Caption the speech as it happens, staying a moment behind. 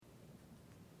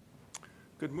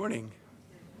Good morning.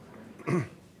 I'm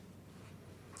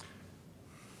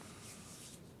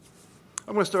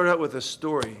going to start out with a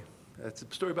story. It's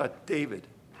a story about David,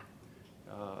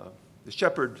 the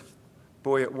shepherd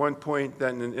boy at one point,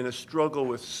 then in a struggle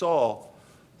with Saul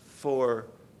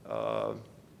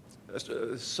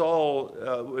Saul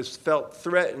felt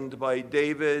threatened by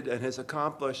David and his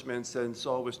accomplishments, and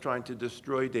Saul was trying to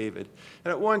destroy David.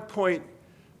 And at one point,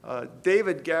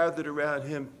 David gathered around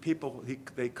him people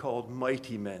they called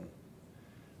mighty men.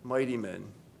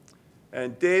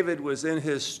 And David was in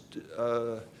his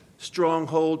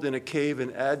stronghold in a cave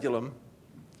in Adullam.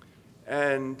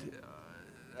 And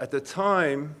at the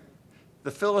time, the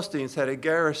Philistines had a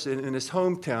garrison in his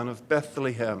hometown of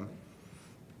Bethlehem.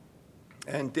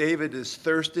 And David is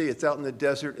thirsty. It's out in the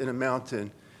desert in a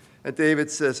mountain. And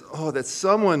David says, that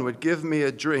someone would give me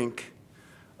a drink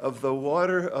of the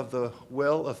water of the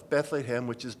well of Bethlehem,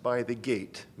 which is by the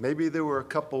gate. Maybe there were a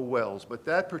couple wells, but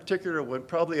that particular one,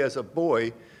 probably as a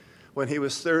boy, when he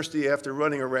was thirsty after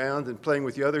running around and playing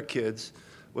with the other kids,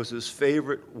 was his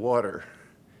favorite water.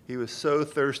 He was so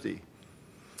thirsty.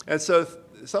 And so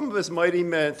some of his mighty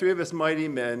men, three of his mighty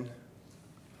men,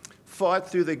 fought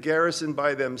through the garrison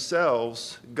by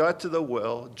themselves, got to the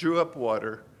well, drew up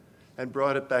water, and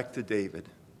brought it back to David.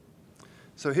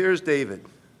 So here's David,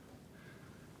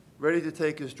 ready to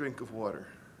take his drink of water.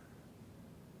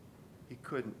 He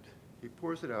couldn't. He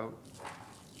pours it out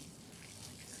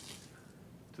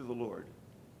to the Lord.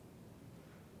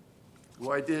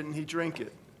 Why didn't he drink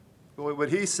it? Well, what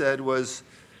he said was,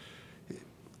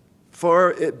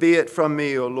 "Far be it from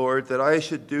me, O Lord, that I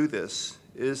should do this.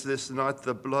 Is this not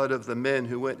the blood of the men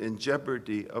who went in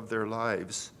jeopardy of their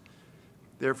lives?"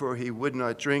 Therefore he would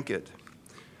not drink it.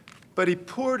 But he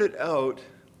poured it out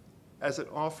as an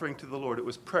offering to the Lord. It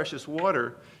was precious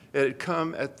water. It had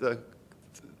come at the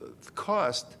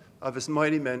cost of his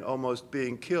mighty men almost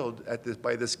being killed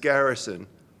by this garrison.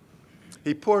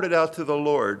 He poured it out to the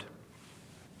Lord.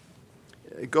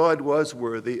 God was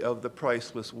worthy of the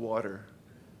priceless water.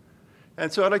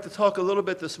 And so I'd like to talk a little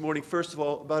bit this morning, first of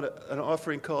all, about an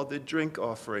offering called the drink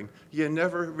offering. You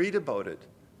never read about it,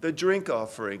 the drink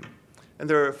offering. And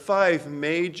there are 5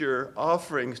 major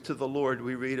offerings to the Lord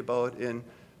we read about in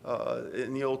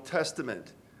the Old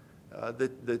Testament.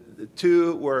 The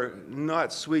 2 were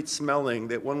not sweet-smelling.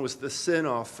 That one was the sin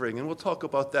offering, and we'll talk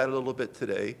about that a little bit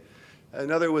today.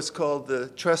 Another was called the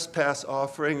trespass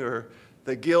offering or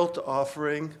the guilt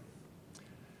offering.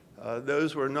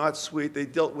 Those were not sweet. They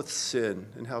dealt with sin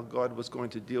and how God was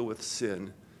going to deal with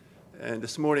sin. And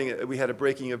this morning we had a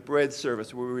breaking of bread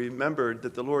service where we remembered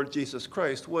that the Lord Jesus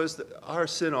Christ was our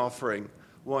sin offering,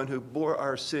 one who bore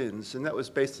our sins. And that was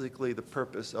basically the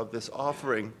purpose of this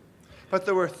offering. But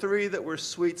there were 3 that were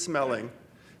sweet-smelling.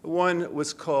 One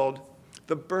was called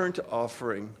the burnt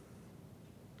offering.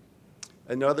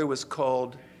 Another was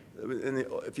called,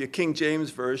 if you're King James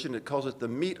Version, it calls it the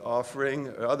meat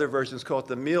offering. Other versions call it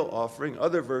the meal offering.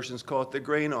 Other versions call it the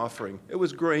grain offering. It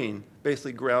was grain,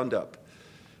 basically ground up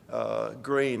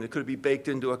grain. It could be baked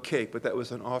into a cake, but that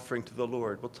was an offering to the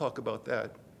Lord. We'll talk about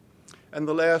that. And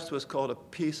the last was called a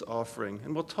peace offering,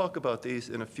 and we'll talk about these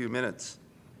in a few minutes.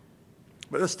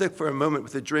 But let's stick for a moment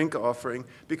with the drink offering,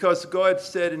 because God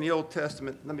said in the Old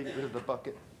Testament, let me get rid of the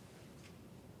bucket.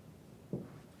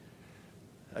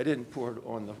 I didn't pour it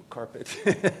on the carpet.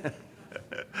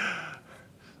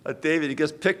 David, you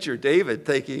just picture David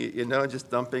taking it, and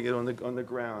just dumping it on the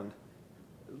ground,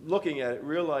 looking at it,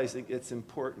 realizing its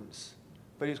importance.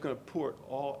 But he's going to pour it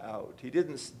all out. He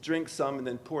didn't drink some and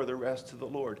then pour the rest to the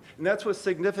Lord. And that's what's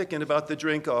significant about the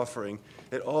drink offering.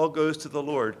 It all goes to the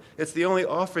Lord. It's the only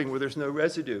offering where there's no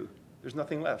residue. There's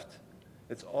nothing left.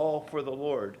 It's all for the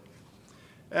Lord.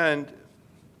 And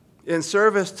in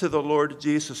service to the Lord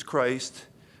Jesus Christ,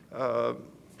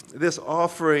 this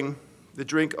offering, the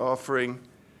drink offering,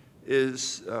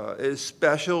 is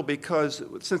special because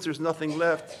since there's nothing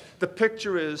left, the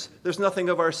picture is there's nothing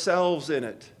of ourselves in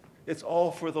it. It's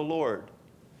all for the Lord.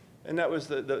 And that was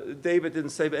David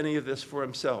didn't save any of this for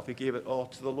himself. He gave it all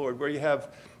to the Lord. Where you have,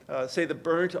 say, the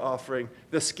burnt offering,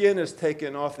 the skin is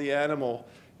taken off the animal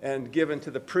and given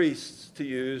to the priests to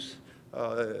use.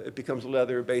 It becomes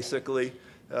leather, basically.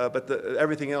 But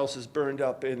everything else is burned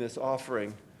up in this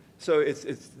offering. So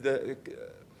it's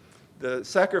the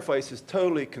sacrifice is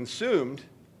totally consumed.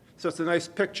 So it's a nice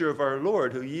picture of our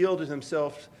Lord who yielded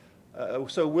himself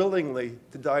so willingly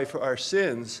to die for our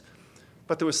sins.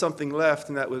 But there was something left,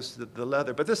 and that was the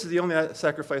leather. But this is the only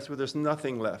sacrifice where there's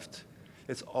nothing left.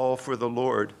 It's all for the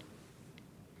Lord.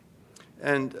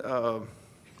 And I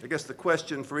guess the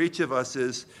question for each of us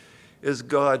is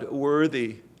God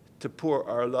worthy to pour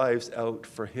our lives out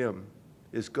for him?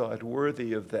 Is God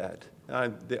worthy of that?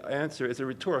 The answer is a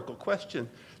rhetorical question.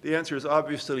 The answer is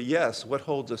obviously yes. What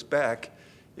holds us back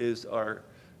is our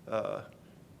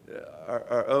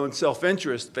own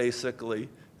self-interest, basically,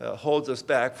 holds us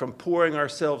back from pouring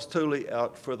ourselves totally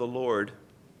out for the Lord.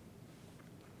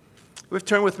 We've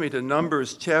turned with me to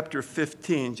Numbers chapter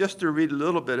 15, just to read a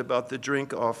little bit about the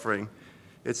drink offering.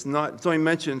 It's only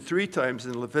mentioned 3 times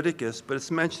in Leviticus, but it's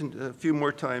mentioned a few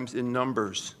more times in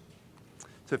Numbers.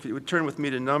 So if you would turn with me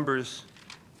to Numbers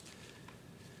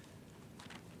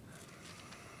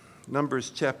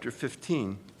chapter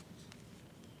 15.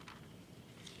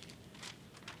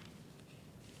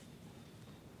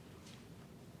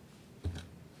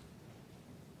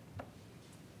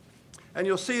 And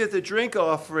you'll see that the drink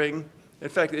offering, in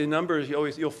fact, in Numbers,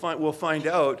 we'll find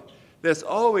out that it's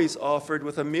always offered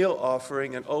with a meal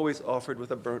offering and always offered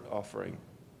with a burnt offering.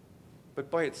 But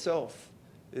by itself,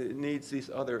 it needs these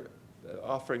other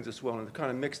offerings as well, and they're kind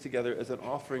of mixed together as an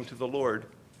offering to the Lord.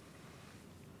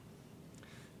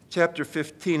 Chapter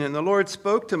 15, and the Lord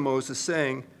spoke to Moses,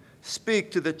 saying, "Speak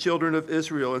to the children of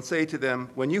Israel and say to them,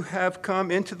 when you have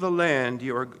come into the land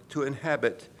you are to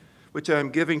inhabit, which I am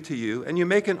giving to you, and you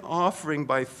make an offering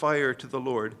by fire to the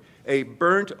Lord, a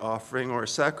burnt offering or a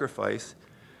sacrifice,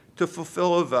 to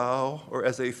fulfill a vow or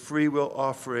as a freewill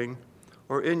offering,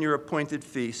 or in your appointed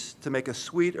feasts, to make a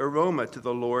sweet aroma to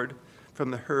the Lord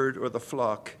from the herd or the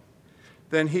flock.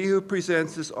 Then he who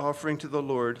presents his offering to the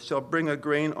Lord shall bring a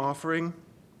grain offering,"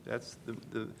 that's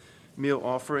the meal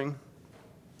offering,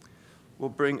 "will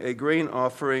bring a grain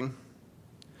offering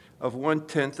of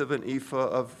 1/10 of an ephah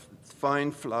of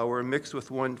fine flour mixed with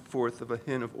 1/4 of a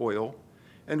hin of oil,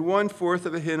 and 1/4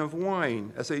 of a hin of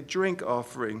wine as a drink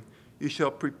offering you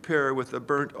shall prepare with the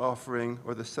burnt offering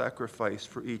or the sacrifice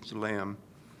for each lamb."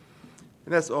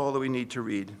 And that's all that we need to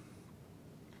read.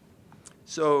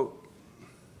 So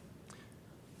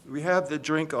we have the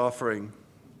drink offering.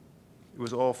 It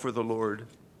was all for the Lord.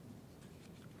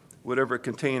 Whatever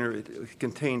container it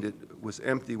contained, it was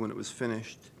empty when it was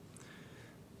finished.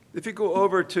 If you go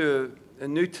over to the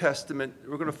New Testament,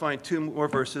 we're going to find 2 more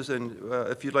verses, and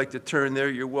if you'd like to turn there,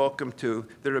 you're welcome to.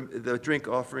 The drink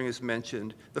offering is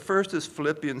mentioned. The first is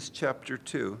Philippians chapter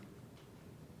 2.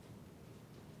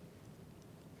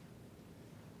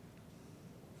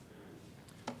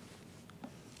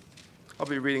 I'll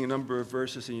be reading a number of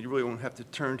verses, and you really won't have to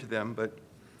turn to them, but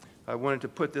I wanted to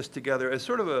put this together as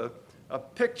sort of a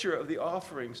picture of the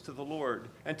offerings to the Lord.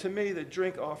 And to me, the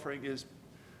drink offering is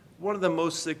one of the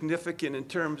most significant in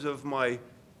terms of my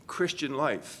Christian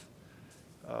life.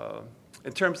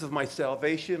 In terms of my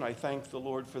salvation, I thank the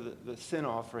Lord for the sin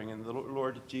offering and the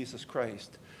Lord Jesus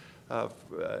Christ.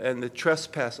 And the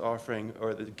trespass offering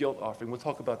or the guilt offering. We'll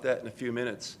talk about that in a few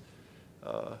minutes.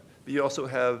 But you also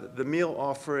have the meal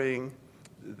offering,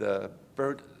 the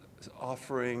burnt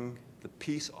offering, the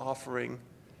peace offering.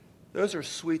 Those are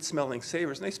sweet-smelling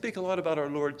savors, and they speak a lot about our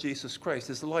Lord Jesus Christ,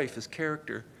 his life, his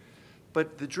character.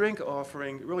 But the drink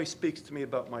offering really speaks to me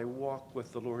about my walk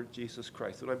with the Lord Jesus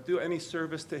Christ. When I do any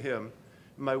service to him,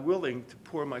 am I willing to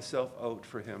pour myself out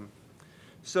for him?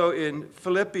 So in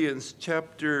Philippians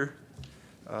chapter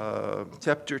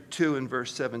 2 and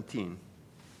verse 17.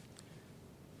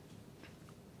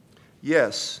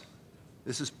 Yes,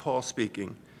 this is Paul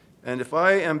speaking. "And if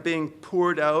I am being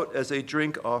poured out as a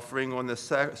drink offering on the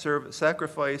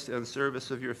sacrifice and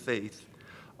service of your faith,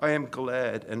 I am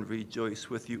glad and rejoice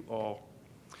with you all."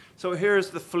 So here's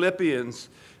the Philippians.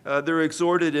 They're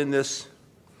exhorted in this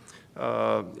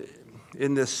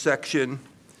section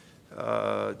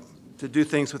to do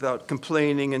things without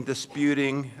complaining and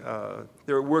disputing.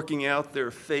 They're working out their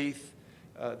faith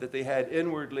that they had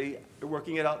inwardly. They're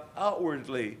working it out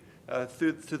outwardly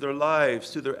through their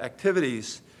lives, through their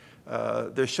activities.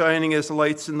 They're shining as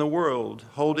lights in the world,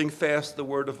 holding fast the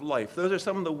word of life. Those are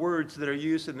some of the words that are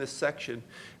used in this section.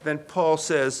 Then Paul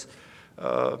says,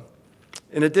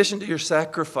 in addition to your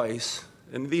sacrifice,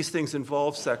 and these things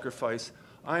involve sacrifice,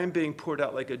 I am being poured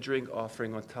out like a drink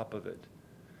offering on top of it.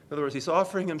 In other words, he's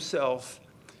offering himself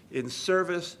in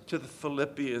service to the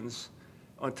Philippians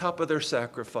on top of their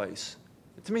sacrifice.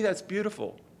 To me, that's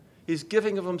beautiful. He's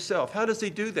giving of himself. How does he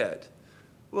do that?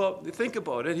 Well, think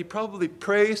about it. He probably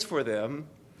prays for them,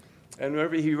 and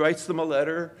whenever he writes them a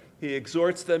letter, he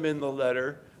exhorts them in the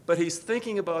letter, but he's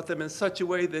thinking about them in such a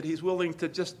way that he's willing to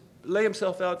just lay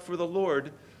himself out for the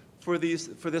Lord for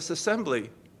this assembly.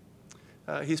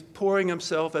 He's pouring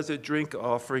himself as a drink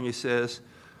offering, he says,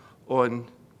 on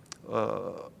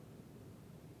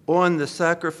the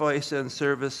sacrifice and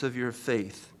service of your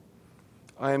faith.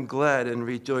 I am glad and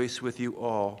rejoice with you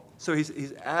all. So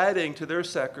he's adding to their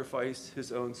sacrifice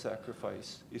his own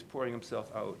sacrifice. He's pouring himself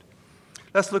out.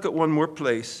 Let's look at one more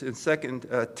place in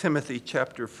 2 Timothy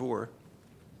chapter 4,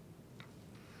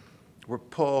 where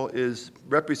Paul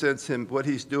represents what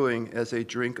he's doing as a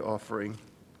drink offering.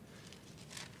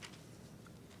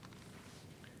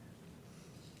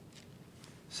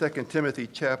 2 Timothy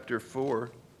chapter 4.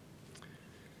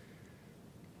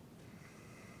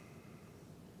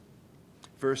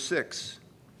 Verse 6.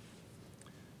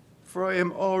 For I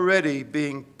am already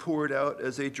being poured out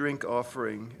as a drink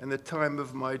offering, and the time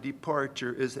of my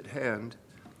departure is at hand.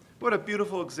 What a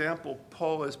beautiful example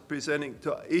Paul is presenting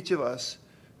to each of us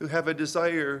who have a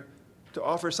desire to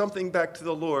offer something back to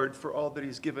the Lord for all that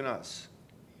he's given us.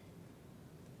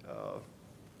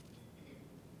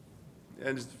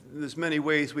 And there's many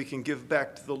ways we can give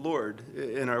back to the Lord.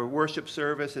 In our worship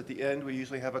service at the end, we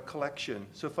usually have a collection.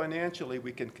 So financially,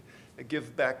 we can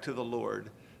give back to the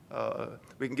Lord.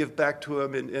 We can give back to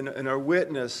him in our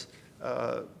witness.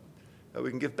 We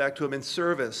can give back to him in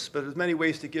service. But there's many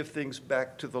ways to give things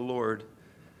back to the Lord.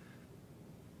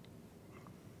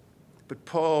 But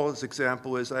Paul's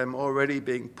example is, I am already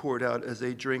being poured out as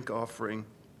a drink offering,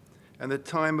 and the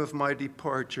time of my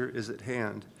departure is at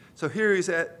hand. So here he's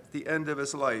at the end of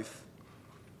his life.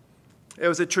 It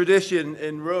was a tradition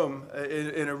in Rome,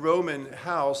 in a Roman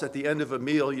house, at the end of a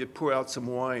meal, you'd pour out some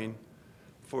wine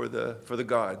for the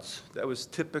gods. That was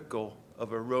typical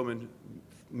of a Roman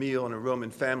meal in a Roman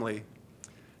family.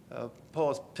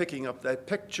 Paul's picking up that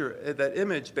picture, that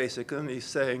image, basically, and he's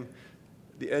saying,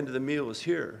 the end of the meal is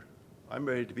here. I'm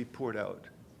ready to be poured out.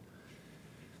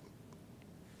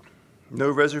 No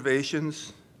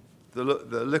reservations. The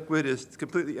liquid is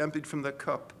completely emptied from the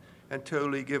cup and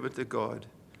totally given to God.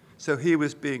 So he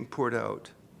was being poured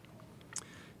out.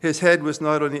 His head was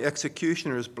not on the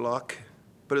executioner's block,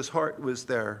 but his heart was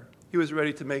there. He was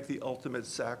ready to make the ultimate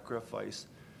sacrifice.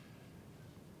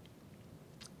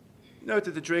 Note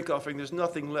that the drink offering, there's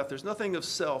nothing left. There's nothing of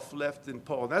self left in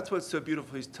Paul. That's what's so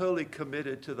beautiful. He's totally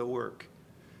committed to the work.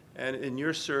 And in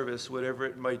your service, whatever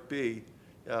it might be,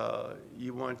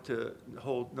 you want to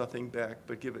hold nothing back,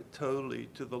 but give it totally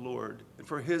to the Lord. And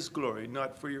for his glory,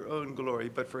 not for your own glory,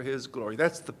 but for his glory.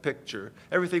 That's the picture.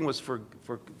 Everything was for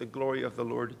the glory of the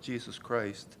Lord Jesus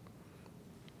Christ.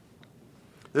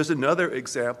 There's another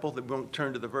example that won't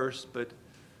turn to the verse, but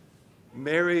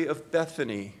Mary of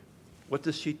Bethany, what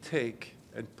does she take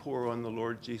and pour on the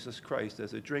Lord Jesus Christ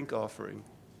as a drink offering?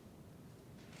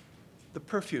 The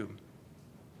perfume,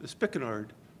 the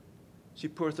spikenard. She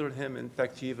pours it on him. In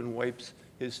fact, she even wipes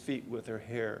his feet with her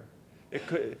hair.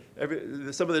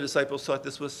 Some of the disciples thought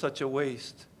this was such a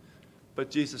waste, but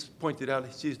Jesus pointed out,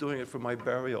 she's doing it for my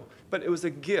burial. But it was a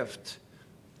gift,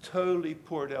 totally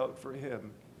poured out for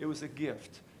him. It was a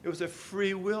gift. It was a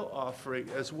free will offering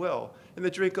as well. And the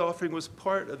drink offering was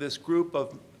part of this group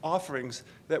of offerings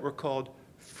that were called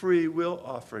free will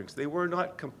offerings. They were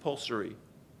not compulsory,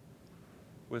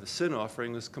 where the sin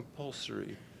offering was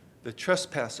compulsory. The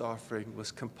trespass offering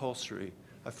was compulsory.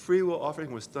 A free will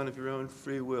offering was done of your own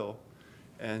free will.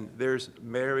 And there's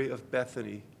Mary of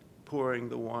Bethany pouring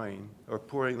the wine, or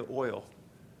pouring the oil,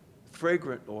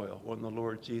 fragrant oil on the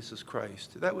Lord Jesus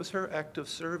Christ. That was her act of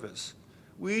service.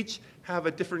 We each have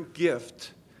a different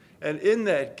gift. And in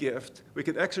that gift, we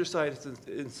can exercise it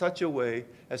in such a way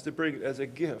as to bring it as a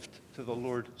gift to the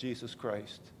Lord Jesus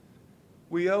Christ.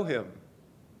 We owe him.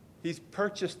 He's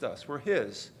purchased us. We're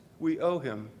his. We owe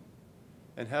him.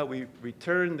 And how we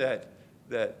return that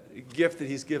gift that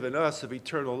he's given us of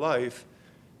eternal life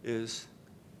is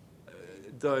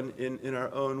done in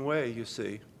our own way, you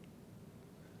see.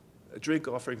 A drink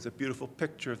offering is a beautiful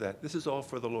picture of that. This is all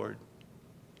for the Lord.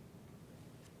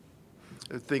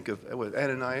 Think of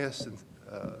Ananias and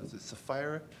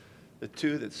Sapphira, the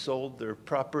two that sold their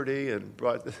property and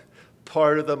brought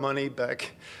part of the money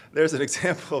back. There's an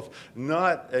example of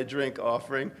not a drink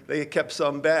offering. They kept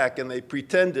some back, and they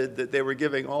pretended that they were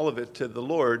giving all of it to the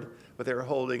Lord, but they were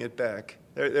holding it back.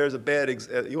 There's a bad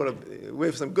example. We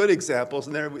have some good examples,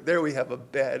 and there we have a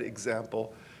bad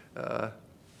example.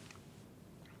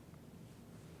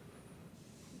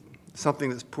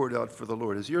 Something that's poured out for the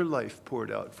Lord. Is your life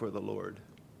poured out for the Lord?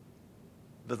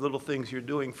 The little things you're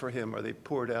doing for him, are they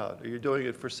poured out? Are you doing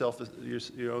it for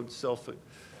your own self,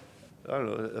 I don't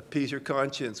know, appease your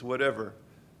conscience, whatever.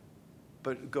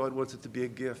 But God wants it to be a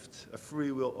gift, a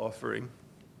free will offering.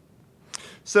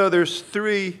 So there's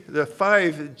the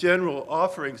 5 general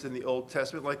offerings in the Old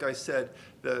Testament. Like I said,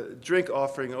 the drink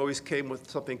offering always came with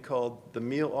something called the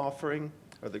meal offering,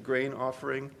 or the grain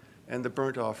offering, and the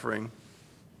burnt offering.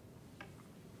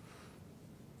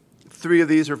 3 of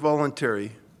these are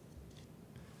voluntary.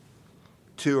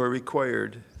 2 are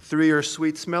required. 3 are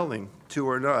sweet smelling. 2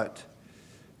 are not.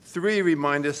 3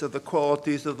 remind us of the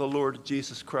qualities of the Lord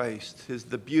Jesus Christ,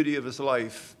 the beauty of his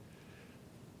life.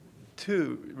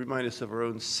 2 remind us of our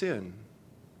own sin.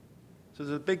 So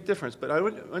there's a big difference. But I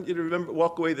want you to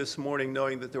walk away this morning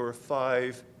knowing that there were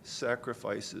 5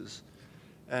 sacrifices,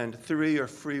 and 3 are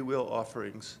free will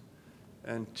offerings,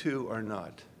 and 2 are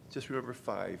not. Just remember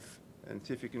 5, and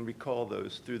see if you can recall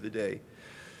those through the day.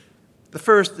 The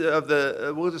first of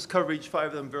we'll just cover each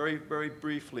 5 of them very, very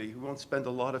briefly. We won't spend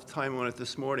a lot of time on it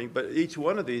this morning, but each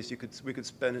one of these we could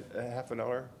spend a half an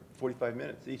hour, 45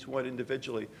 minutes, each one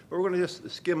individually. But we're going to just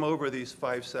skim over these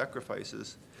 5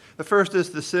 sacrifices. The first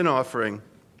is the sin offering.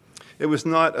 It was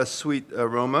not a sweet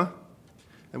aroma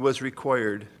and was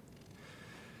required.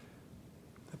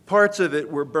 Parts of it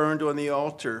were burned on the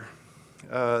altar,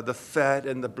 the fat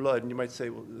and the blood. And you might say,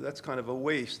 well, that's kind of a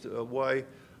waste.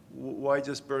 Why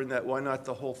just burn that? Why not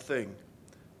the whole thing?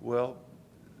 Well,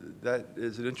 that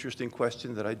is an interesting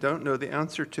question that I don't know the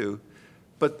answer to.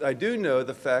 But I do know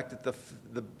the fact that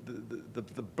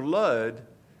the blood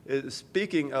is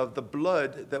speaking of the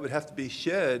blood that would have to be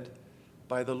shed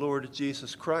by the Lord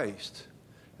Jesus Christ.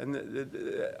 And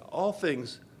all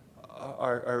things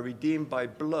are redeemed by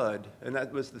blood, and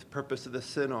that was the purpose of the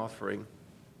sin offering.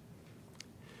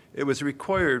 It was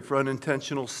required for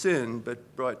unintentional sin,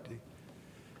 but brought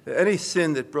any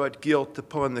sin that brought guilt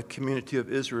upon the community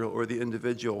of Israel or the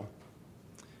individual.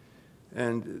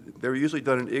 And they were usually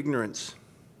done in ignorance.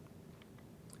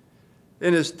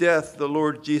 In his death, the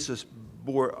Lord Jesus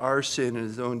bore our sin in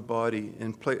his own body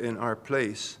in our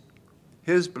place.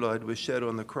 His blood was shed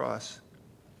on the cross.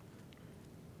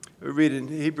 We read in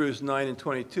Hebrews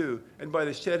 9:22, and by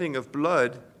the shedding of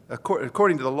blood,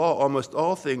 according to the law, almost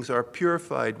all things are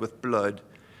purified with blood,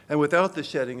 and without the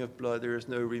shedding of blood, there is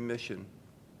no remission.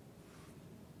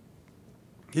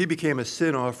 He became a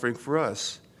sin offering for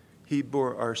us. He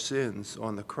bore our sins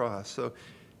on the cross. So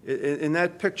in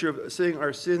that picture of seeing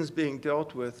our sins being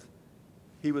dealt with,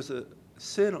 he was a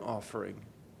sin offering.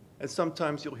 And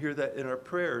sometimes you'll hear that in our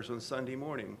prayers on Sunday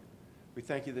morning. We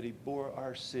thank you that he bore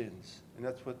our sins. And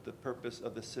that's what the purpose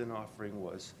of the sin offering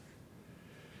was.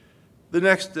 The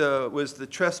next was the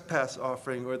trespass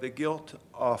offering, or the guilt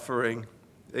offering.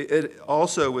 It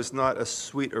also was not a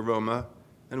sweet aroma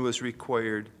and was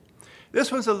required. This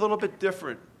one's a little bit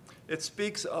different. It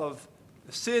speaks of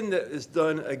sin that is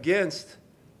done against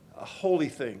holy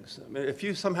things. I mean, if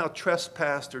you somehow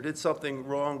trespassed or did something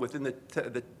wrong within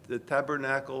the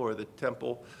tabernacle or the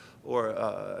temple, or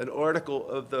an article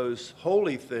of those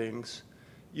holy things,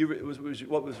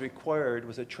 what was required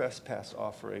was a trespass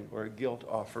offering or a guilt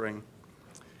offering.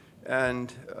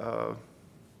 And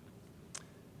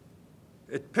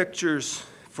it pictures,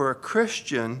 for a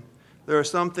Christian, there are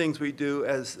some things we do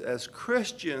as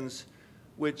Christians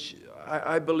which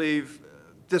I believe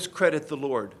discredit the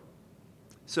Lord.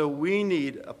 So we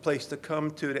need a place to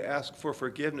come to ask for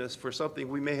forgiveness for something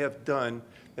we may have done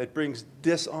that brings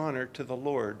dishonor to the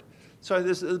Lord. So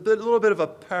there's a little bit of a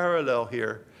parallel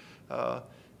here. That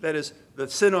is, the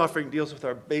sin offering deals with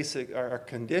our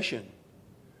condition.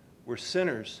 We're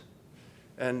sinners.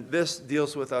 And this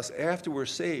deals with us after we're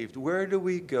saved. Where do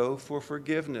we go for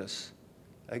forgiveness?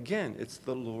 Again, it's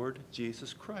the Lord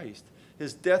Jesus Christ.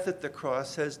 His death at the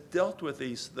cross has dealt with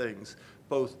these things,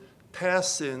 both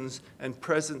past sins and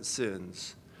present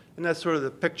sins. And that's sort of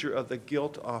the picture of the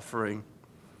guilt offering.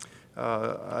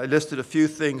 I listed a few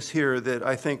things here that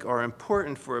I think are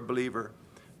important for a believer.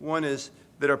 One is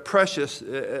that are precious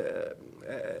in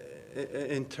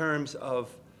terms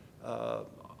of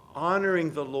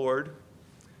honoring the Lord,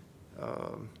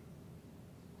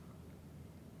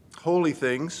 holy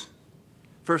things.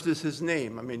 First is his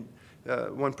name. I mean,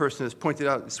 one person has pointed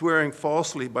out, swearing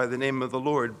falsely by the name of the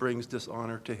Lord brings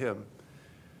dishonor to him.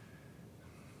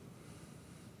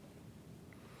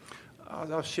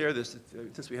 I'll share this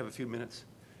since we have a few minutes.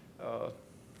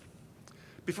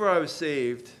 Before I was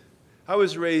saved, I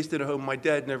was raised in a home, my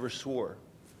dad never swore.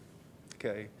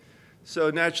 Okay? So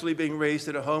naturally, being raised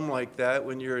in a home like that,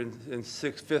 when you're in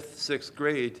fifth, sixth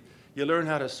grade, you learn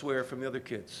how to swear from the other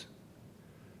kids.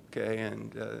 Okay,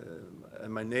 and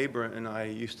my neighbor and I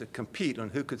used to compete on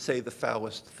who could say the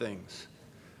foulest things.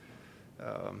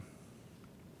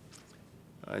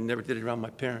 I never did it around my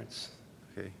parents.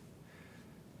 Okay,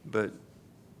 but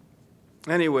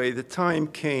anyway, the time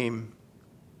came,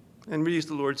 and we used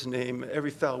the Lord's name,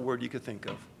 every foul word you could think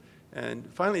of. And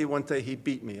finally, one day he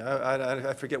beat me.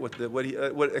 I forget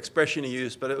what expression he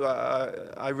used, but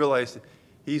I realized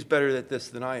he's better at this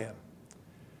than I am.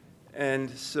 And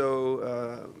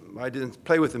so I didn't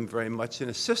play with him very much, and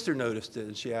his sister noticed it,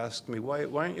 and she asked me, why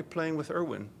aren't you playing with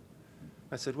Erwin?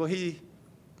 I said, well, he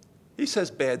says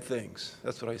bad things.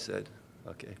 That's what I said.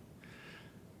 Okay.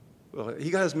 Well, he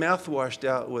got his mouth washed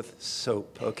out with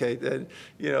soap, okay? And,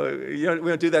 we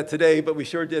don't do that today, but we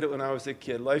sure did it when I was a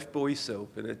kid. Lifebuoy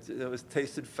soap, and it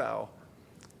tasted foul.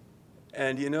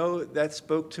 And, that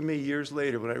spoke to me years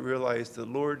later when I realized the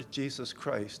Lord Jesus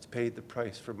Christ paid the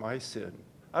price for my sin.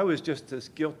 I was just as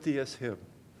guilty as him.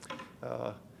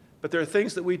 But there are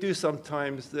things that we do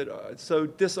sometimes that so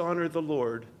dishonor the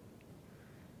Lord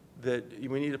that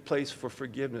we need a place for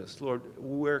forgiveness. Lord,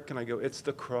 where can I go? It's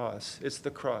the cross. It's the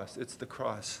cross. It's the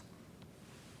cross.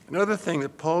 Another thing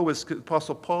that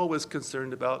Apostle Paul was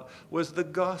concerned about was the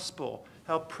gospel,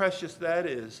 how precious that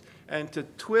is. And to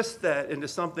twist that into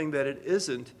something that it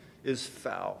isn't is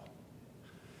foul.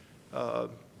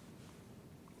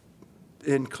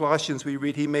 In Colossians, we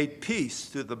read, he made peace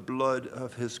through the blood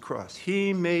of his cross.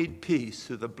 He made peace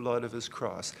through the blood of his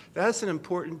cross. That's an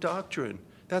important doctrine.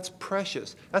 That's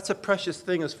precious. That's a precious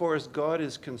thing as far as God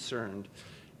is concerned.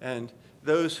 And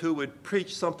those who would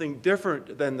preach something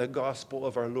different than the gospel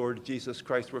of our Lord Jesus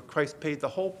Christ, where Christ paid the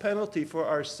whole penalty for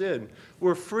our sin,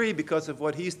 we're free because of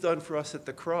what he's done for us at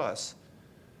the cross.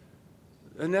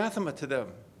 Anathema to them.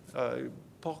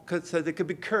 Paul said they could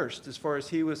be cursed as far as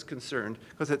he was concerned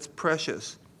because it's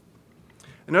precious.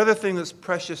 Another thing that's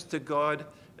precious to God,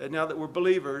 now that we're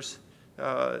believers,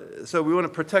 so we want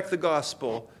to protect the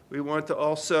gospel. We want to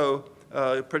also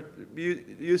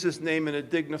use his name in a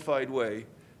dignified way,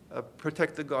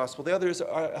 protect the gospel. The other is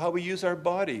how we use our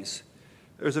bodies.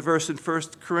 There's a verse in 1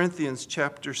 Corinthians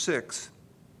chapter 6.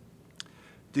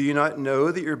 Do you not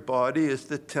know that your body is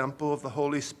the temple of the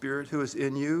Holy Spirit who is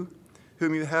in you,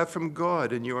 whom you have from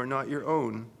God, and you are not your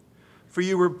own? For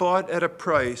you were bought at a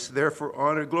price,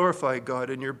 therefore glorify God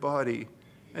in your body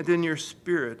and in your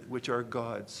spirit, which are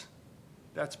God's.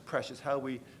 That's precious, how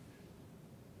we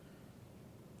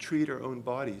treat our own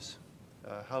bodies,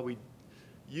 how we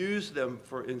use them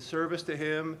in service to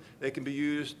him. They can be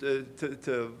used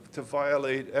to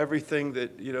violate everything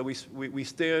that we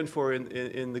stand for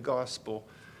in the gospel.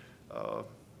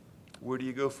 Where do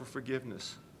you go for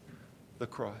forgiveness? The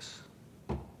cross.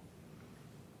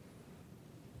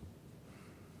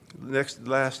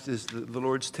 Last is the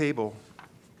Lord's table.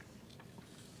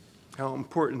 How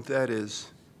important that is.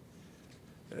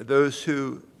 Those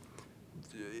who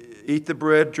eat the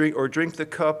bread, drink the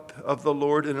cup of the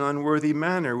Lord in an unworthy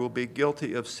manner will be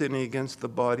guilty of sinning against the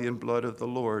body and blood of the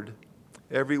Lord.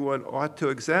 Everyone ought to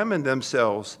examine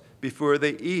themselves before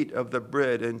they eat of the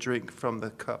bread and drink from the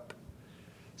cup.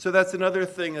 So that's another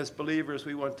thing as believers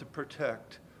we want to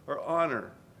protect or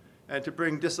honor. And to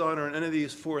bring dishonor in any of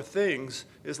these four things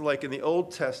is like in the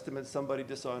Old Testament, somebody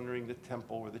dishonoring the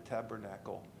temple or the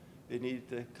tabernacle. They needed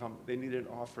to come. They needed an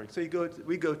offering. So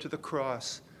we go to the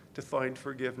cross to find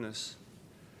forgiveness.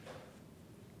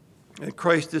 And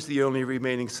Christ is the only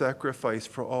remaining sacrifice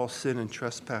for all sin and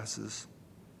trespasses.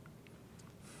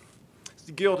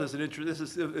 Guilt is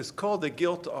it's called the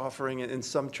guilt offering in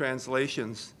some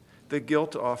translations. The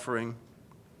guilt offering.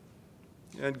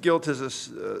 And guilt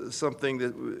is something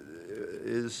that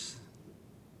is,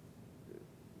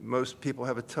 most people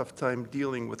have a tough time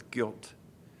dealing with guilt.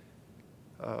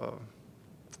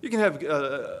 You can have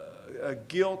a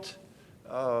guilt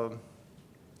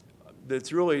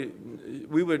that's really,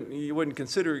 you wouldn't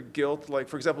consider guilt. Like,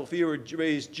 for example, if you were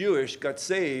raised Jewish, got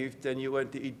saved, and you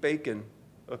went to eat bacon,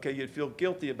 okay, you'd feel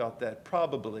guilty about that,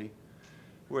 probably,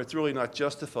 where it's really not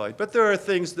justified. But there are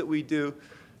things that we do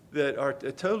that are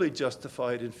totally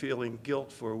justified in feeling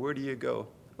guilt for. Where do you go?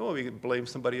 Oh, we can blame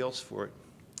somebody else for it.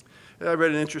 And I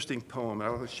read an interesting poem, and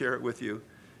I'll share it with you.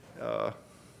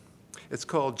 It's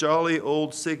called Jolly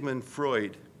Old Sigmund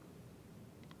Freud.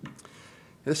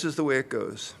 This is the way it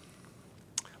goes.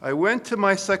 I went to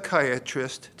my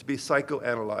psychiatrist to be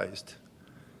psychoanalyzed.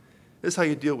 This is how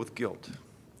you deal with guilt.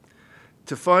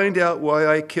 To find out why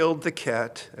I killed the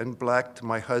cat and blacked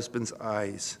my husband's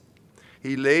eyes.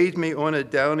 He laid me on a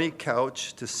downy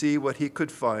couch to see what he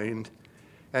could find,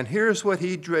 and here's what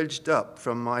he dredged up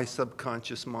from my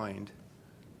subconscious mind.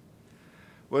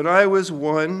 When I was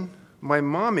 1, my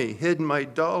mommy hid my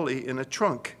dolly in a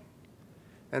trunk,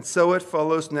 and so it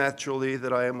follows naturally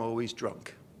that I am always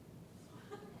drunk.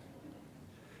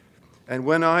 And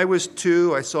when I was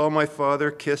 2, I saw my father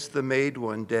kiss the maid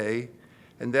one day,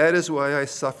 and that is why I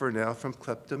suffer now from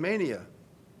kleptomania.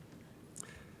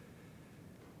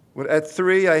 At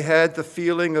 3, I had the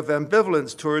feeling of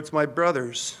ambivalence towards my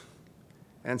brothers,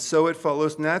 and so it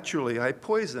follows naturally I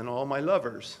poison all my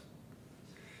lovers.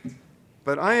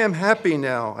 But I am happy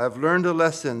now. I've learned a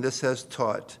lesson this has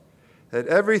taught, that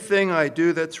everything I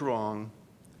do that's wrong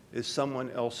is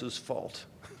someone else's fault.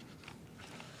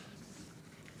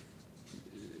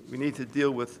 We need to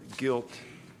deal with guilt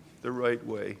the right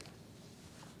way.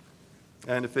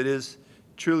 And if it is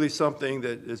truly something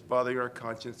that is bothering our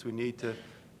conscience, we need to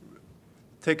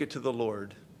take it to the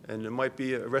Lord. And there might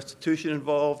be a restitution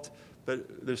involved,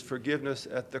 but there's forgiveness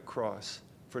at the cross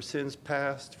for sins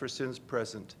past, for sins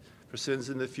present, for sins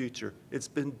in the future. It's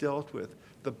been dealt with.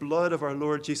 The blood of our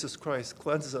Lord Jesus Christ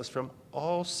cleanses us from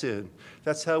all sin.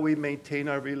 That's how we maintain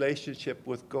our relationship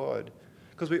with God,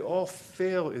 because we all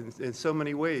fail in so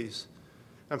many ways.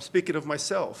 I'm speaking of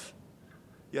myself,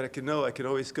 yet I can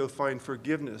always go find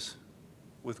forgiveness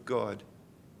with God.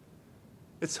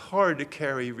 It's hard to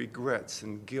carry regrets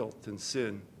and guilt and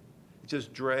sin. It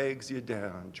just drags you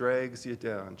down, drags you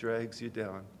down, drags you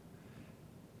down.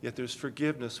 Yet there's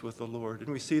forgiveness with the Lord. And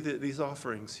we see that these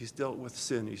offerings, he's dealt with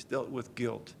sin, he's dealt with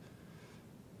guilt.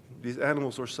 These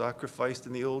animals were sacrificed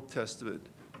in the Old Testament.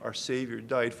 Our Savior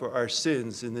died for our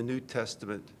sins in the New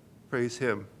Testament. Praise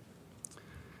him.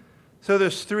 So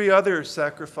there's 3 other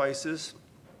sacrifices,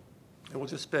 and we'll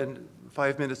just spend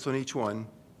 5 minutes on each one.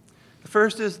 The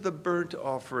first is the burnt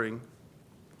offering.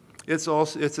 It's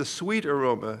a sweet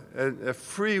aroma, and a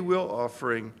free will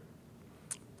offering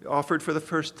offered for the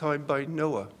first time by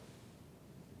Noah.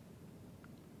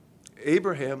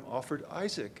 Abraham offered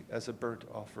Isaac as a burnt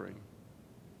offering.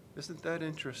 Isn't that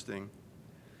interesting?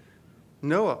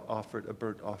 Noah offered a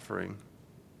burnt offering.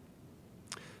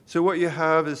 So what you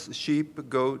have is sheep,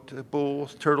 goat,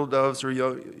 bulls, turtle doves, or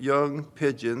young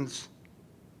pigeons.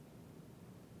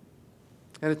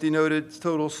 And it denoted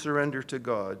total surrender to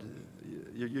God.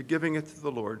 You're giving it to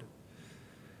the Lord.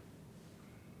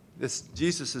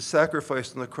 Jesus'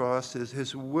 sacrifice on the cross is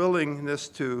his willingness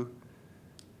to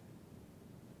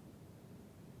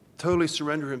totally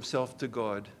surrender himself to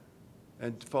God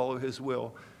and follow his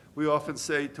will. We often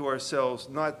say to ourselves,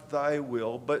 not thy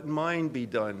will, but mine be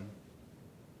done.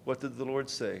 What did the Lord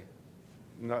say?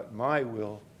 Not my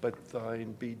will, but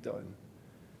thine be done.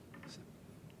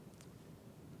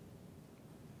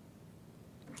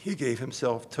 He gave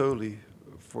himself totally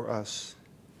for us.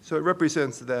 So it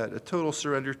represents that, a total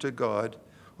surrender to God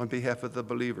on behalf of the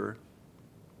believer.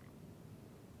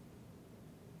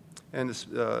 And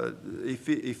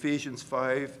Ephesians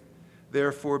 5,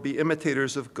 therefore be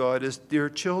imitators of God as dear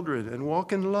children, and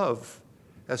walk in love,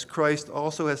 as Christ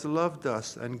also has loved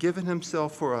us and given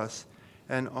himself for us,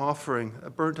 an offering, a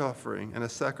burnt offering, and a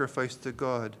sacrifice to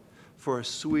God for a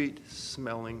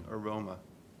sweet-smelling aroma.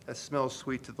 That smells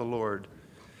sweet to the Lord.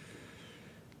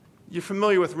 You're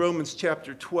familiar with Romans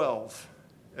chapter 12.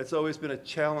 It's always been a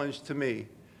challenge to me.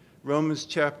 Romans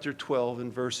chapter 12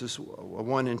 and verses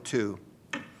 1 and 2.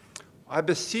 I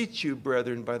beseech you,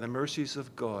 brethren, by the mercies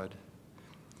of God,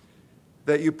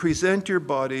 that you present your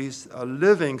bodies a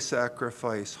living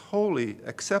sacrifice, holy,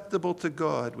 acceptable to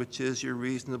God, which is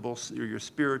your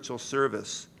spiritual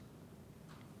service.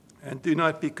 And do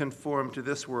not be conformed to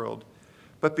this world,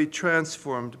 but be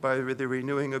transformed by the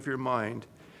renewing of your mind,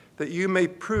 that you may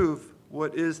prove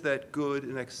what is that good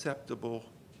and acceptable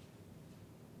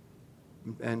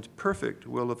and perfect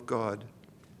will of God.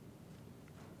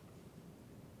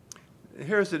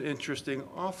 Here's an interesting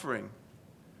offering.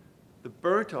 The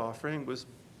burnt offering was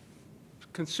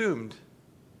consumed,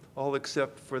 all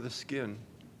except for the skin.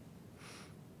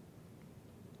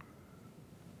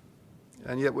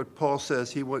 And yet what Paul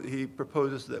says, he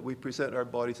proposes that we present our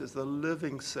bodies as the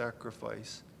living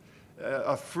sacrifice,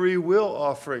 a free will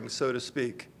offering, so to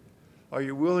speak. Are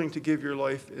you willing to give your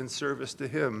life in service to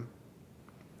him?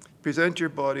 Present your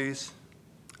bodies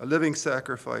a living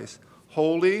sacrifice,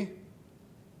 holy.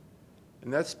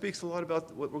 And that speaks a lot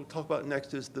about what we'll talk about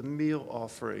next is the meal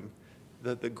offering,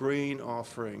 the grain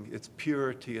offering, its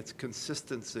purity, its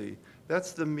consistency.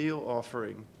 That's the meal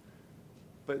offering,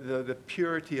 but the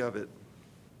purity of it.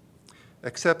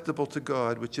 Acceptable to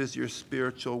God, which is your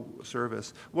spiritual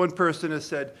service. One person has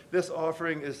said, this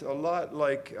offering is a lot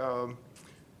like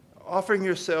offering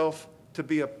yourself to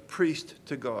be a priest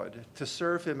to God, to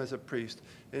serve him as a priest.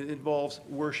 It involves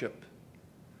worship.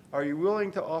 Are you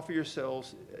willing to offer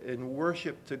yourselves in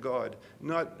worship to God?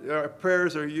 Our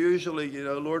prayers are usually,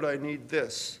 Lord, I need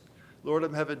this. Lord,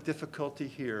 I'm having difficulty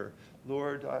here.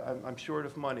 Lord, I'm short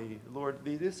of money. Lord,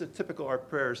 these are typical our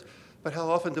prayers. But how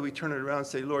often do we turn it around and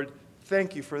say, Lord,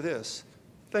 thank you for this.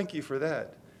 Thank you for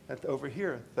that. And over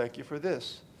here, thank you for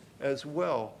this as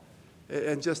well.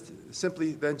 And just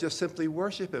simply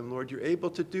worship him. Lord, you're able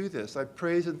to do this. I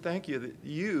praise and thank you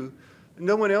that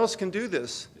no one else can do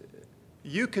this.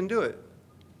 You can do it.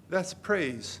 That's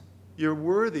praise. You're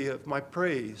worthy of my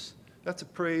praise. That's a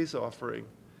praise offering.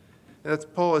 And that's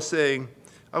Paul is saying,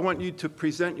 I want you to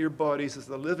present your bodies as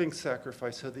the living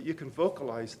sacrifice so that you can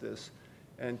vocalize this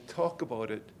and talk about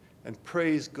it and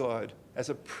praise God as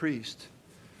a priest.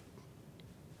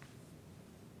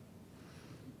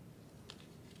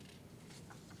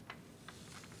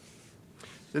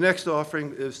 The next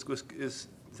offering has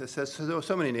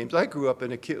so many names. I grew up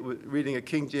reading a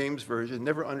King James version,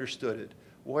 never understood it.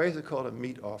 Why is it called a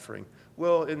meat offering?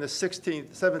 Well, in the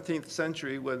 17th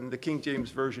century, when the King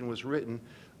James version was written,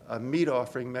 a meat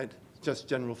offering meant just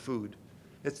general food.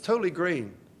 It's totally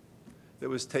grain that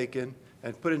was taken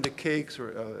and put into cakes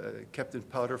or kept in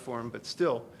powder form, but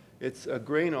still, it's a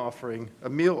grain offering, a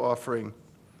meal offering.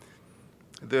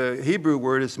 The Hebrew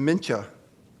word is mincha.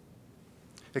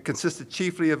 It consisted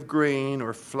chiefly of grain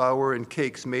or flour and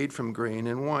cakes made from grain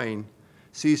and wine,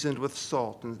 seasoned with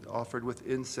salt and offered with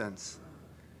incense.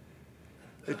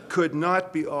 It could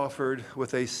not be offered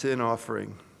with a sin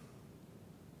offering.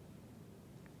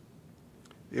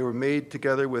 They were made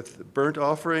together with burnt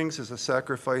offerings as a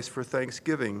sacrifice for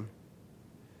thanksgiving.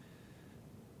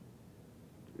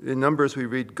 In Numbers, we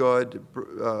read God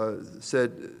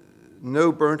said,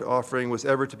 no burnt offering was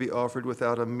ever to be offered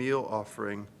without a meal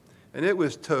offering. And it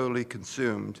was totally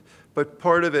consumed. But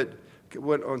part of it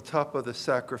went on top of the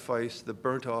sacrifice, the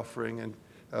burnt offering, and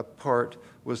a part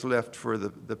was left for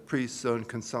the priest's own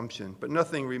consumption. But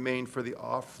nothing remained for the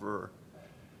offerer.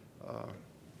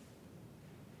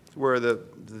 Where the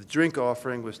drink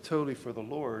offering was totally for the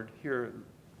Lord, here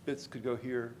bits could go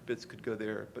here, bits could go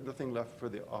there, but nothing left for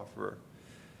the offerer.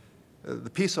 The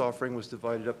peace offering was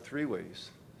divided up 3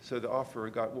 ways, so the offerer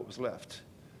got what was left.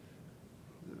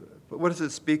 But what does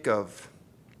it speak of?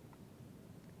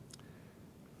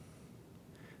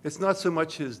 It's not so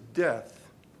much his death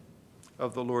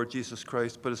of the Lord Jesus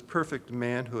Christ, but his perfect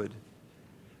manhood.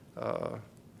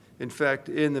 In fact,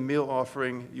 in the meal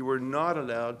offering, you were not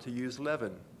allowed to use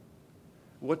leaven.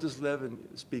 What does leaven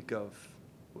speak of?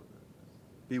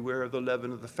 Beware of the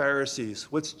leaven of the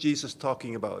Pharisees. What's Jesus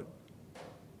talking about?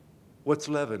 What's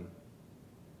leaven?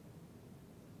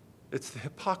 It's the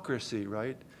hypocrisy,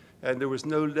 right? And there was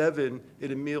no leaven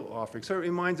in a meal offering. So it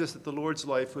reminds us that the Lord's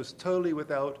life was totally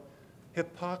without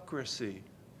hypocrisy.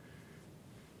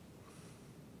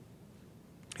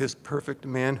 His perfect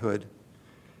manhood.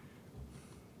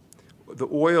 The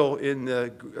oil in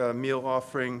the meal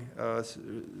offering,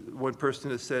 one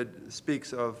person has said,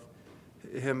 speaks of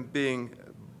him being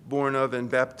born of and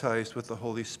baptized with the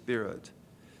Holy Spirit.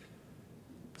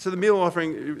 So the meal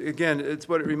offering, again, it's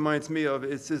what it reminds me of.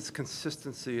 It's its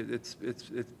consistency, it's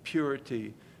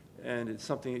purity, and it's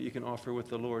something that you can offer with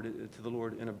the Lord to the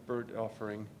Lord in a burnt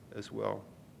offering as well.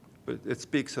 But it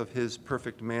speaks of his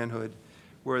perfect manhood,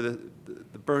 where the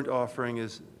burnt offering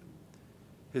is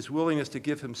his willingness to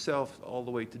give himself all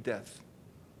the way to death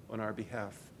on our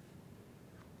behalf.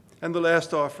 And the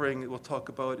last offering that we'll talk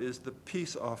about is the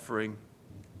peace offering.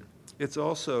 It's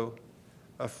also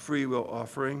a free will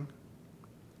offering.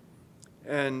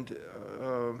 And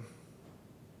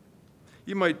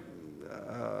you might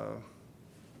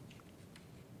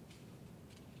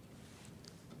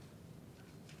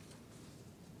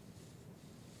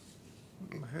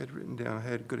I had written down, I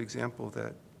had a good example of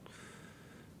that.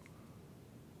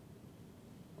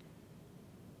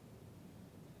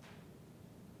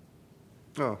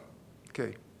 Oh,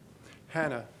 okay.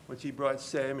 Hannah, when she brought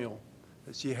Samuel,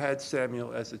 she had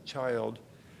Samuel as a child,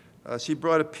 she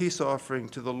brought a peace offering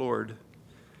to the Lord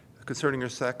concerning her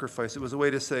sacrifice. It was a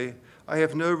way to say, I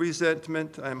have no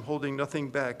resentment. I am holding nothing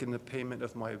back in the payment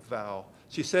of my vow.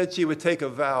 She said she would take a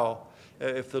vow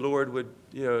if the Lord would,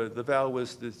 the vow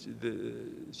was,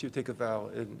 she would take a vow,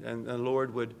 and the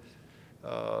Lord would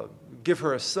give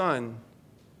her a son.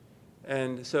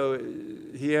 And so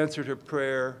he answered her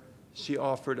prayer. She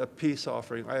offered a peace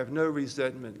offering. I have no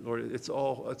resentment, Lord. It's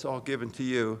all given to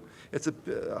you.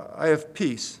 I have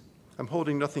peace. I'm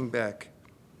holding nothing back.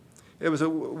 It was a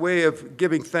way of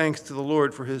giving thanks to the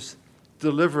Lord for his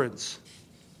deliverance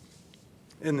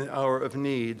in the hour of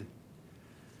need.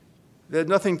 It had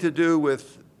nothing to do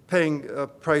with paying a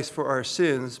price for our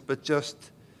sins, but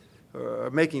just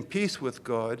making peace with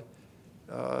God.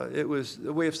 It was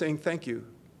a way of saying thank you.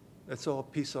 That's all a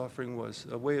peace offering was,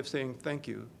 a way of saying thank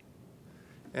you.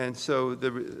 And so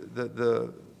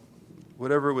the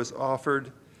whatever was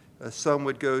offered, some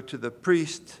would go to the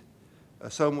priest,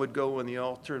 some would go on the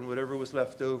altar, and whatever was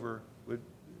left over,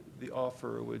 the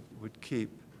offerer would keep.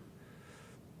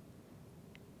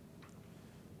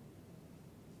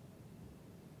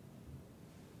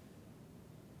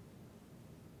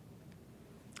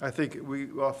 I think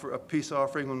we offer a peace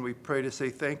offering when we pray to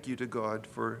say thank you to God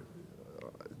for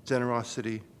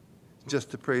generosity,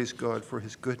 just to praise God for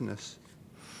his goodness.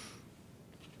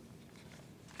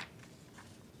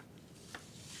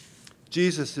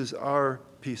 Jesus is our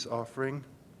peace offering.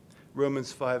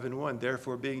 Romans 5:1.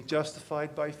 Therefore, being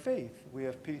justified by faith, we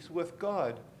have peace with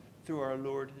God through our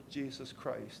Lord Jesus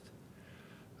Christ.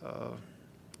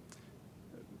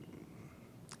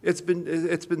 It's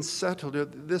been settled.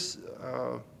 This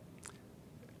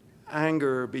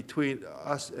anger between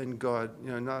us and God,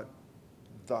 not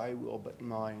thy will but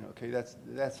mine. Okay,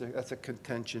 that's a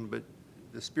contention. But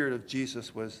the Spirit of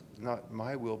Jesus was not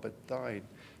my will but thine.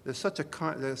 There's such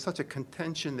a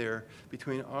contention there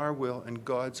between our will and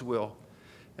God's will.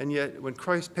 And yet, when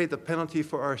Christ paid the penalty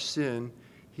for our sin,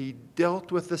 he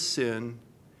dealt with the sin.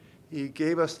 He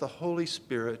gave us the Holy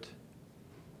Spirit.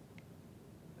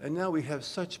 And now we have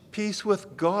such peace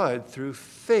with God through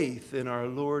faith in our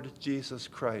Lord Jesus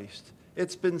Christ.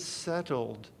 It's been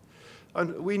settled.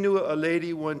 We knew a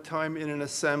lady one time in an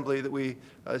assembly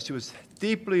that she was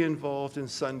deeply involved in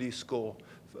Sunday school.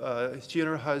 She and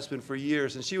her husband for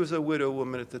years, and she was a widow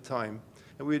woman at the time.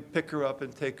 And we'd pick her up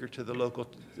and take her to the local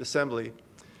assembly.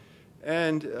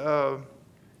 And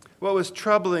what was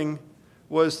troubling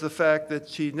was the fact that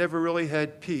she never really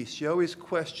had peace. She always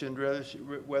questioned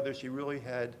whether she really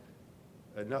had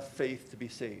enough faith to be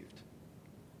saved.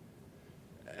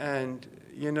 And,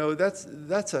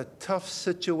 that's a tough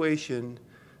situation.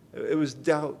 It was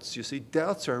doubts. You see,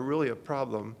 doubts are really a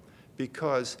problem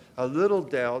because a little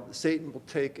doubt, Satan will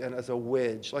take and as a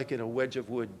wedge, like in a wedge of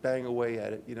wood, bang away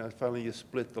at it. Finally you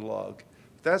split the log.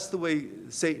 That's the way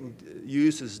Satan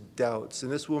uses doubts.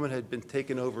 And this woman had been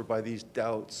taken over by these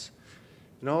doubts.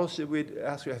 And also we'd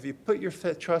ask her, have you put your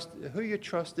trust, who are you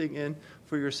trusting in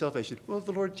for your salvation? Well,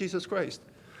 the Lord Jesus Christ.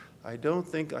 I don't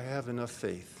think I have enough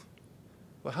faith.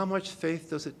 Well, how much faith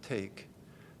does it take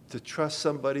to trust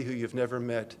somebody who you've never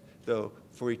met, though,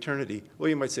 for eternity? Well,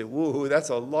 you might say, whoa, that's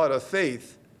a lot of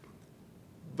faith.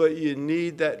 But you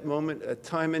need that moment, a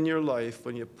time in your life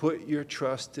when you put your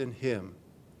trust in him.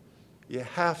 You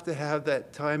have to have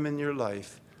that time in your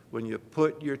life when you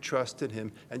put your trust in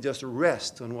him and just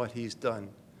rest on what he's done.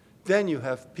 Then you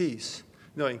have peace,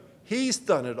 knowing he's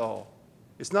done it all.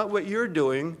 It's not what you're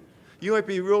doing. You might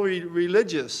be really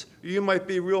religious. You might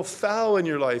be real foul in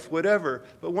your life, whatever.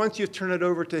 But once you turn it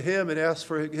over to him and ask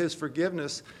for his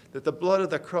forgiveness, that the blood of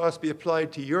the cross be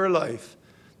applied to your life,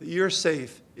 that you're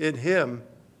safe in him,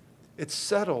 it's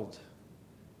settled.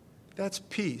 That's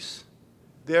peace.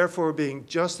 Therefore, being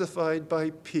justified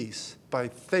by peace, by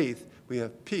faith, we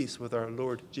have peace with our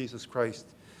Lord Jesus Christ.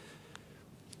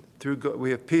 Through God,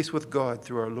 we have peace with God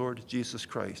through our Lord Jesus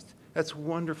Christ. That's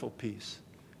wonderful peace.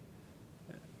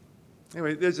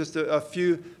 Anyway, there's just a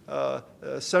few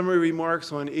summary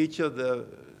remarks on each of the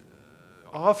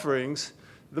offerings.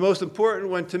 The most important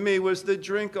one to me was the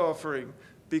drink offering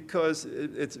because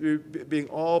it's being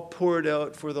all poured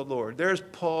out for the Lord. There's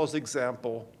Paul's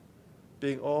example,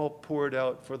 being all poured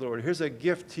out for the Lord. Here's a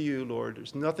gift to you, Lord.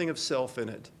 There's nothing of self in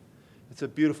it. It's a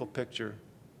beautiful picture.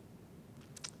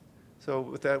 So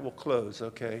with that, we'll close,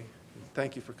 okay?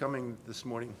 Thank you for coming this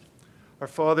morning. Our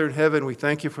Father in heaven, we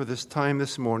thank you for this time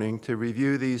this morning to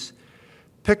review these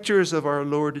pictures of our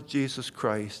Lord Jesus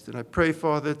Christ. And I pray,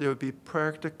 Father, there would be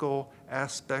practical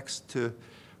aspects to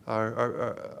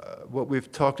what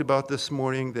we've talked about this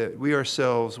morning that we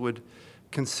ourselves would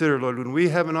consider, Lord, when we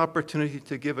have an opportunity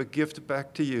to give a gift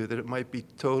back to you, that it might be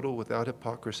total without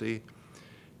hypocrisy.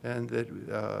 And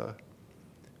that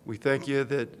we thank you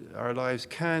that our lives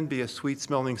can be a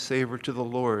sweet-smelling savor to the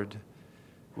Lord.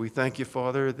 We thank you,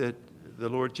 Father, that the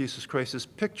Lord Jesus Christ is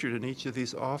pictured in each of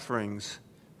these offerings.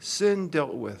 Sin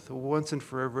dealt with once and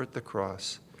forever at the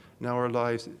cross. Now our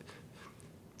lives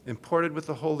imparted with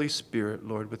the Holy Spirit,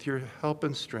 Lord, with your help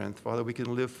and strength, Father, we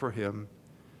can live for him.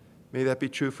 May that be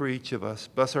true for each of us.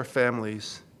 Bless our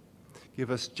families.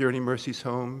 Give us journey mercies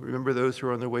home. Remember those who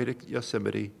are on their way to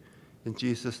Yosemite. In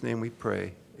Jesus' name we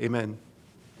pray. Amen.